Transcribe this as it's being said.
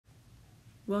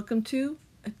Welcome to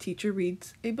A Teacher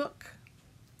Reads a Book.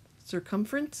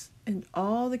 Cumference and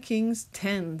All the King's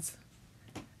Tens.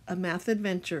 A Math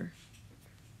Adventure.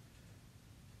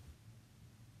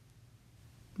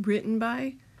 Written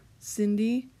by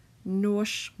Cindy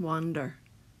Neuschwander.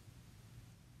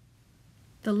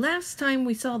 The last time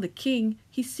we saw the king,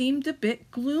 he seemed a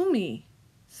bit gloomy,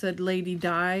 said Lady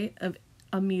Di of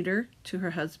a meter to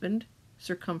her husband,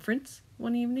 Cumference,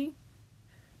 one evening.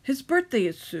 His birthday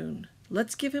is soon.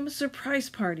 Let's give him a surprise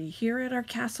party here at our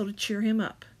castle to cheer him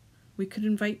up. We could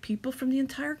invite people from the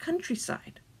entire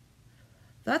countryside.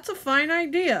 That's a fine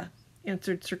idea,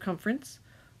 answered Cumference.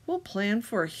 We'll plan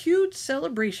for a huge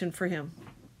celebration for him.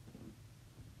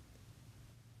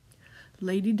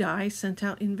 Lady Di sent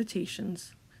out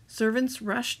invitations. Servants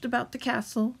rushed about the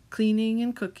castle, cleaning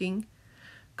and cooking.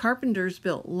 Carpenters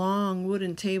built long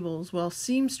wooden tables, while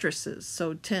seamstresses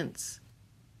sewed tents.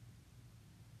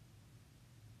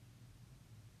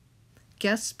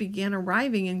 Guests began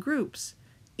arriving in groups.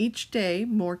 Each day,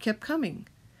 more kept coming.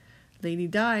 Lady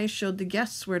Di showed the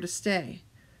guests where to stay.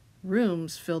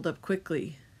 Rooms filled up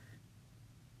quickly.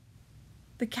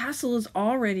 The castle is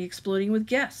already exploding with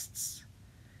guests.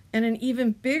 And an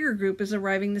even bigger group is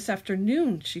arriving this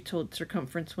afternoon, she told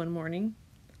Cumference one morning.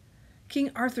 King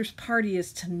Arthur's party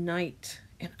is tonight,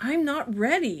 and I'm not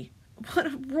ready. What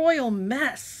a royal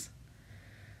mess.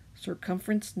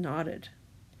 Cumference nodded.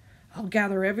 I'll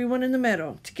gather everyone in the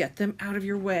meadow to get them out of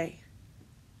your way.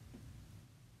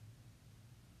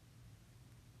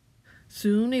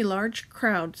 Soon a large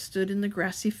crowd stood in the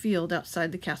grassy field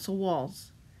outside the castle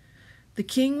walls. The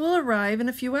king will arrive in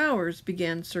a few hours,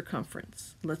 began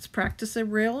Cumference. Let's practice a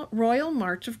royal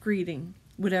march of greeting.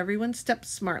 Would everyone step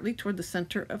smartly toward the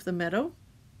center of the meadow?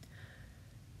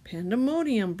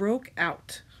 Pandemonium broke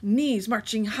out. Knees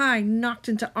marching high knocked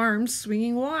into arms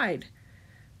swinging wide.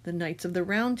 The knights of the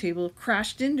Round Table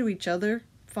crashed into each other,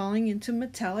 falling into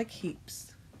metallic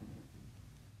heaps.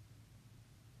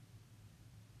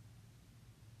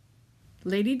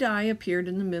 Lady Di appeared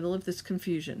in the middle of this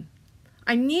confusion.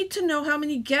 I need to know how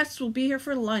many guests will be here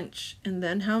for lunch, and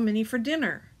then how many for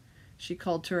dinner, she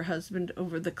called to her husband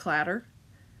over the clatter.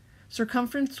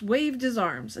 Cumference waved his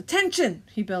arms. Attention,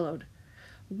 he bellowed.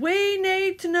 We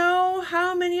need to know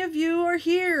how many of you are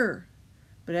here.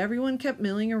 But everyone kept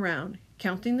milling around.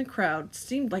 Counting the crowd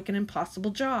seemed like an impossible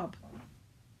job.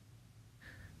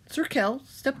 Sir Kell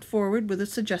stepped forward with a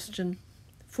suggestion.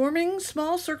 Forming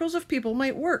small circles of people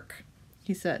might work,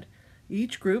 he said.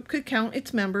 Each group could count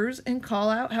its members and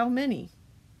call out how many.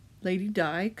 Lady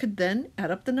Di could then add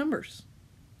up the numbers.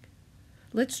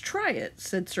 Let's try it,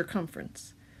 said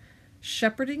Cumference,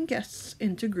 shepherding guests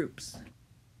into groups.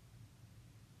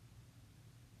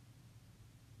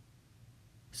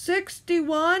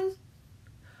 61,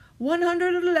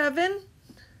 111,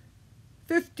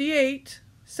 58,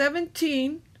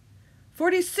 17,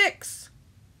 46,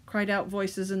 cried out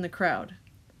voices in the crowd.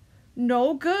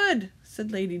 No good,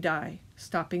 said Lady Di,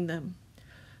 stopping them.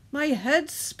 My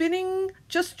head's spinning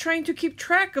just trying to keep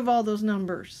track of all those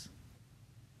numbers.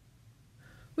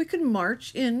 We could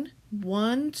march in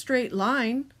one straight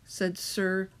line, said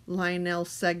Sir Lionel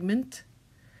Segment,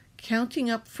 counting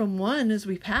up from 1 as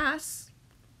we pass.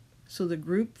 So the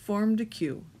group formed a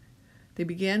queue. They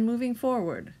began moving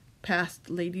forward, past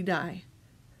Lady Di.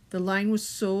 The line was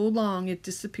so long it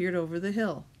disappeared over the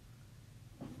hill.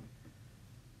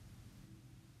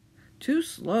 Too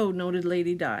slow, noted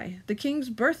Lady Di. The king's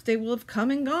birthday will have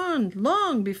come and gone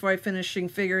long before I finish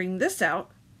figuring this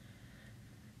out.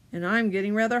 And I'm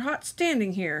getting rather hot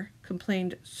standing here,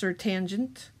 complained Sir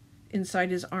Tangent,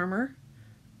 inside his armor.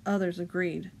 Others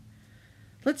agreed.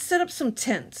 Let's set up some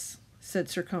tents, said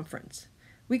Cumference.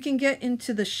 We can get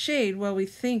into the shade while we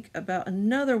think about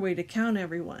another way to count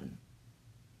everyone.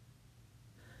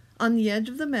 On the edge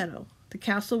of the meadow, the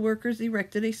castle workers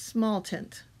erected a small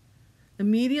tent.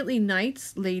 Immediately,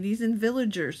 knights, ladies, and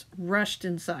villagers rushed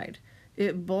inside.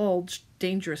 It bulged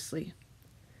dangerously.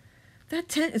 That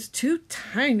tent is too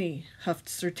tiny, huffed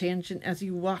Sir Tangent as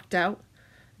he walked out.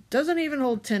 It doesn't even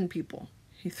hold 10 people.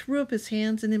 He threw up his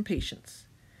hands in impatience.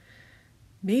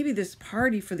 Maybe this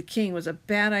party for the king was a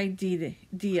bad idea,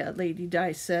 Lady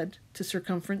Di said to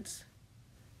Cumference.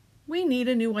 We need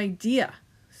a new idea,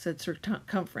 said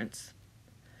Cumference.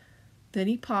 Then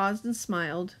he paused and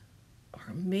smiled.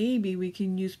 Or maybe we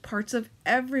can use parts of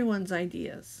everyone's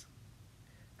ideas.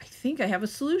 I think I have a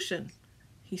solution.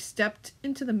 He stepped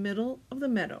into the middle of the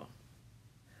meadow.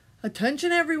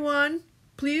 Attention, everyone.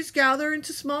 Please gather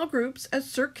into small groups as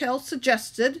Sir Kell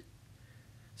suggested.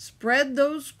 Spread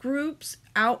those groups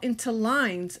out into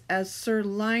lines as Sir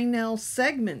Lionel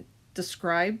Segment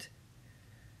described.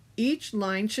 Each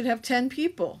line should have 10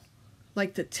 people,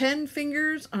 like the 10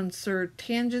 fingers on Sir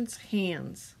Tangent's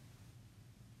hands.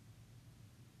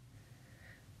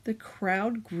 The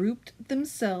crowd grouped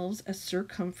themselves as Sir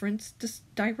Cumference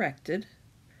directed.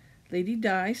 Lady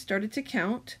Di started to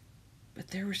count, but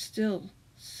there were still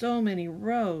so many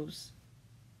rows.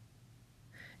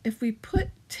 If we put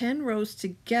 10 rows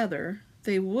together,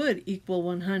 they would equal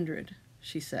 100,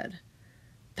 she said.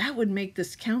 That would make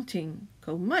this counting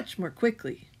go much more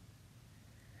quickly.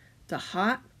 The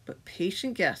hot but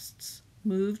patient guests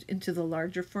moved into the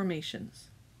larger formations.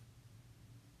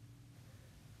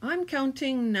 I'm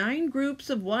counting 9 groups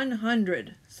of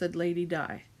 100, said Lady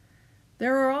Di.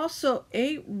 There are also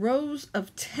 8 rows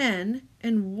of 10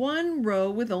 and 1 row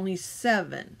with only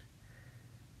 7.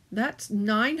 That's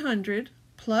 900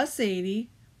 plus 80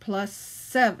 plus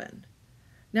 7.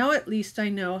 Now at least I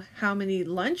know how many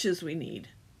lunches we need.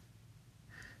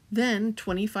 Then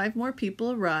 25 more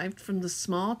people arrived from the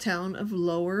small town of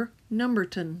Lower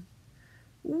Numberton.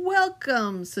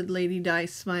 Welcome, said Lady Di,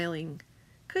 smiling.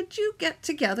 Could you get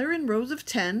together in rows of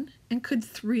 10, and could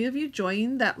 3 of you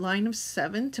join that line of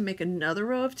 7 to make another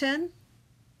row of 10?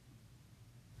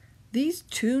 These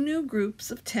 2 new groups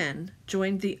of 10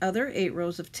 joined the other 8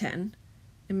 rows of 10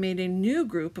 and made a new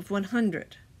group of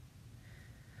 100.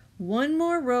 1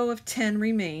 more row of 10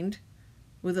 remained,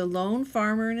 with a lone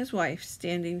farmer and his wife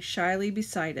standing shyly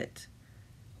beside it.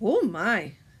 Oh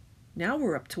my! Now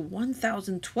we're up to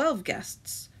 1,012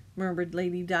 guests, murmured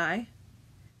Lady Di.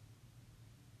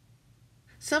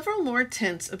 Several more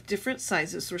tents of different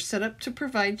sizes were set up to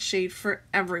provide shade for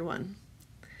everyone.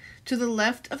 To the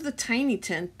left of the tiny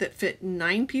tent that fit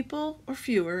 9 people or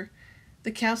fewer,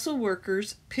 the castle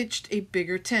workers pitched a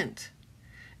bigger tent.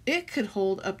 It could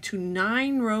hold up to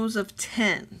 9 rows of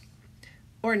 10,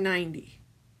 or 90.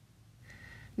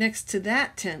 Next to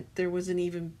that tent, there was an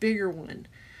even bigger one,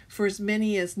 for as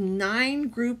many as 9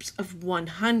 groups of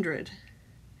 100.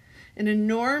 An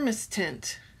enormous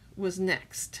tent was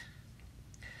next,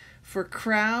 for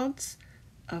crowds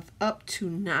of up to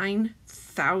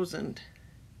 9,000.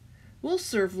 We'll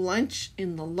serve lunch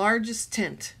in the largest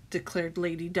tent, declared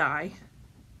Lady Di.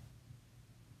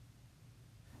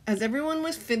 As everyone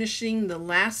was finishing the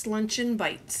last luncheon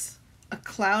bites, a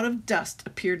cloud of dust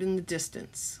appeared in the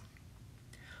distance.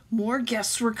 More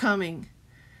guests were coming.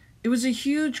 It was a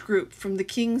huge group from the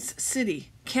king's city,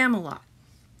 Camelot.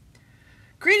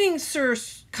 Greetings, Sir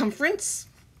Cumference,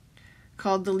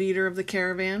 called the leader of the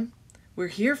caravan. We're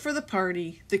here for the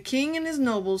party. The king and his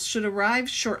nobles should arrive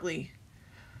shortly.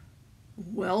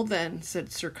 Well then,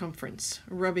 said Sir Cumference,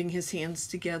 rubbing his hands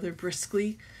together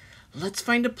briskly, let's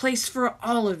find a place for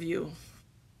all of you.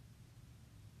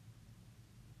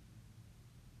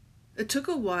 It took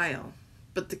a while,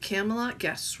 but the Camelot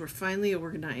guests were finally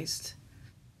organized.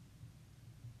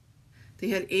 They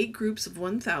had 8 groups of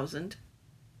 1,000,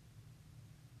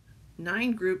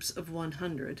 9 groups of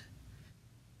 100,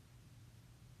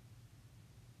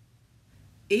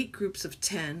 8 groups of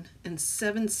 10, and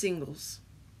 7 singles.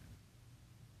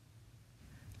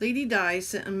 Lady Di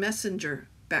sent a messenger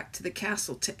back to the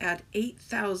castle to add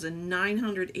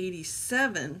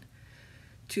 8,987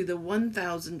 to the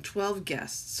 1,012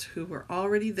 guests who were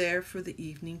already there for the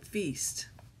evening feast.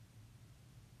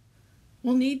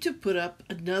 We'll need to put up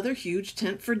another huge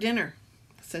tent for dinner,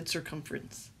 said Sir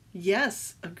Cumference.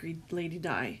 Yes, agreed Lady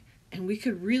Di, and we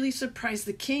could really surprise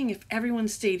the king if everyone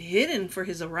stayed hidden for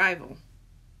his arrival.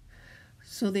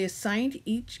 So they assigned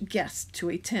each guest to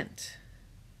a tent.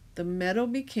 The meadow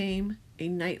became a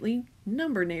nightly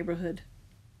number neighborhood.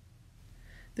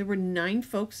 There were 9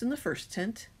 folks in the first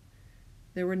tent.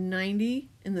 There were 90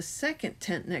 in the second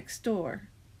tent next door.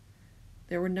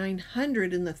 There were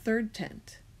 900 in the third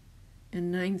tent, and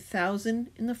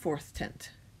 9,000 in the fourth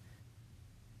tent.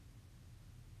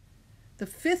 The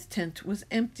 5th tent was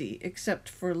empty except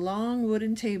for long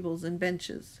wooden tables and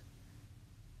benches.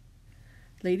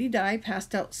 Lady Di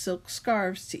passed out silk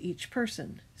scarves to each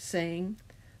person, saying,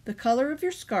 "The color of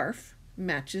your scarf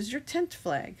matches your tent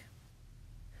flag."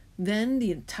 Then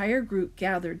the entire group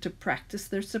gathered to practice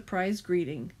their surprise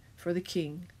greeting for the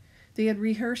king. They had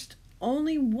rehearsed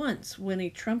only once when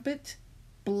a trumpet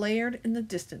blared in the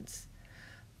distance.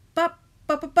 "Ba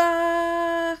ba ba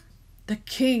ba! The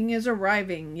king is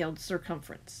arriving," yelled Sir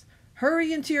Cumference.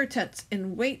 "Hurry into your tents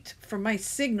and wait for my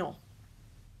signal."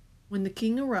 When the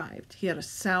king arrived, he had a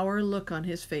sour look on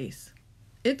his face.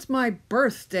 "It's my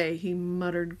birthday," he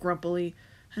muttered grumpily,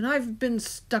 "and I've been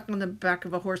stuck on the back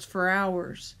of a horse for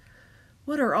hours.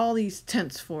 What are all these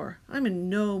tents for? I'm in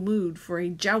no mood for a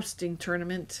jousting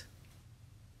tournament."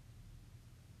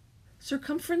 Sir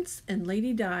Cumference and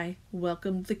Lady Di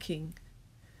welcomed the king.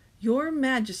 Your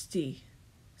Majesty,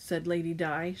 said Lady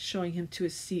Di, showing him to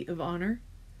his seat of honor.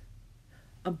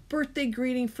 A birthday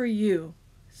greeting for you,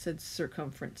 said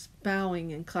Cumference,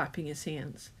 bowing and clapping his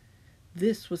hands.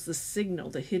 This was the signal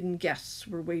the hidden guests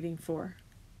were waiting for.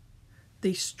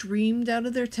 They streamed out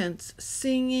of their tents,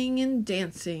 singing and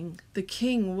dancing. The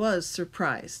king was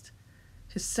surprised.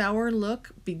 His sour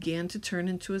look began to turn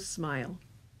into a smile.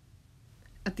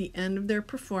 At the end of their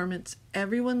performance,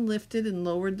 everyone lifted and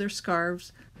lowered their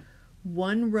scarves,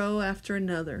 one row after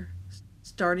another,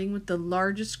 starting with the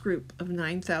largest group of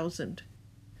 9,000,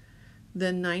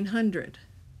 then 900,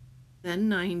 then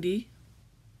 90,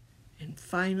 and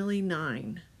finally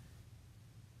 9.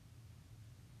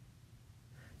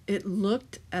 It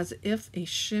looked as if a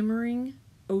shimmering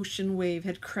ocean wave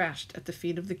had crashed at the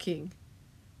feet of the king.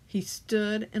 He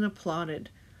stood and applauded.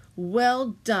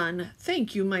 Well done!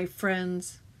 Thank you, my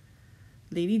friends!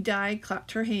 Lady Di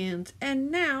clapped her hands.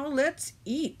 And now let's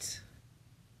eat!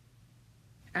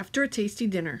 After a tasty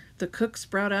dinner, the cooks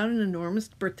brought out an enormous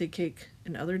birthday cake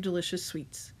and other delicious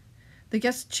sweets. The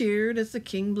guests cheered as the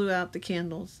king blew out the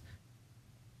candles.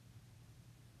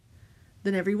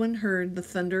 Then everyone heard the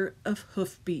thunder of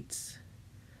hoofbeats.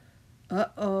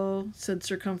 Uh-oh, said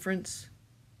Cumference.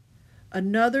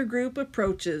 Another group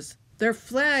approaches. Their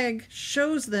flag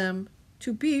shows them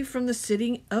to be from the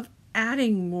city of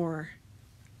Addingmore.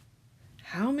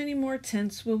 How many more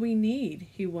tents will we need?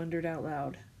 He wondered out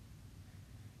loud.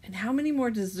 And how many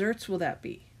more desserts will that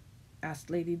be? Asked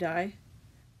Lady Di.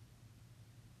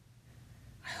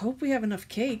 I hope we have enough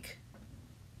cake.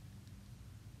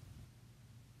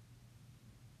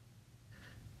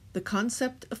 The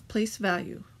concept of place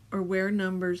value, or where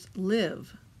numbers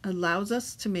live, allows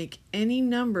us to make any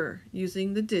number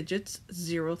using the digits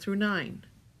 0 through 9.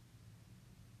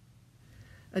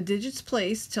 A digit's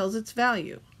place tells its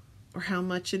value, or how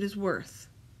much it is worth.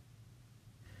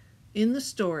 In the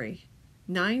story,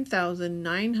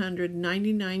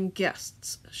 9,999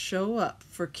 guests show up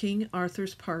for King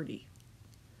Arthur's party.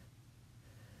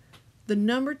 The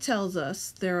number tells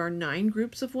us there are 9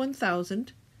 groups of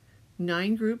 1,000,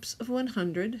 9 groups of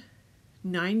 100,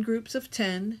 9 groups of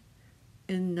 10,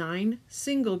 and 9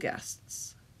 single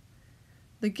guests.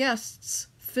 The guests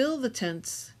fill the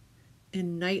tents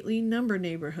in nightly number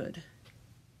neighborhood.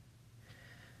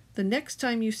 The next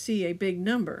time you see a big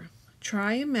number,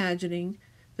 try imagining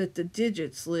that the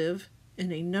digits live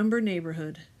in a number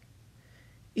neighborhood.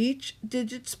 Each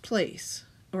digit's place,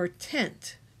 or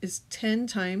tent, is 10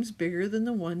 times bigger than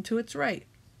the one to its right.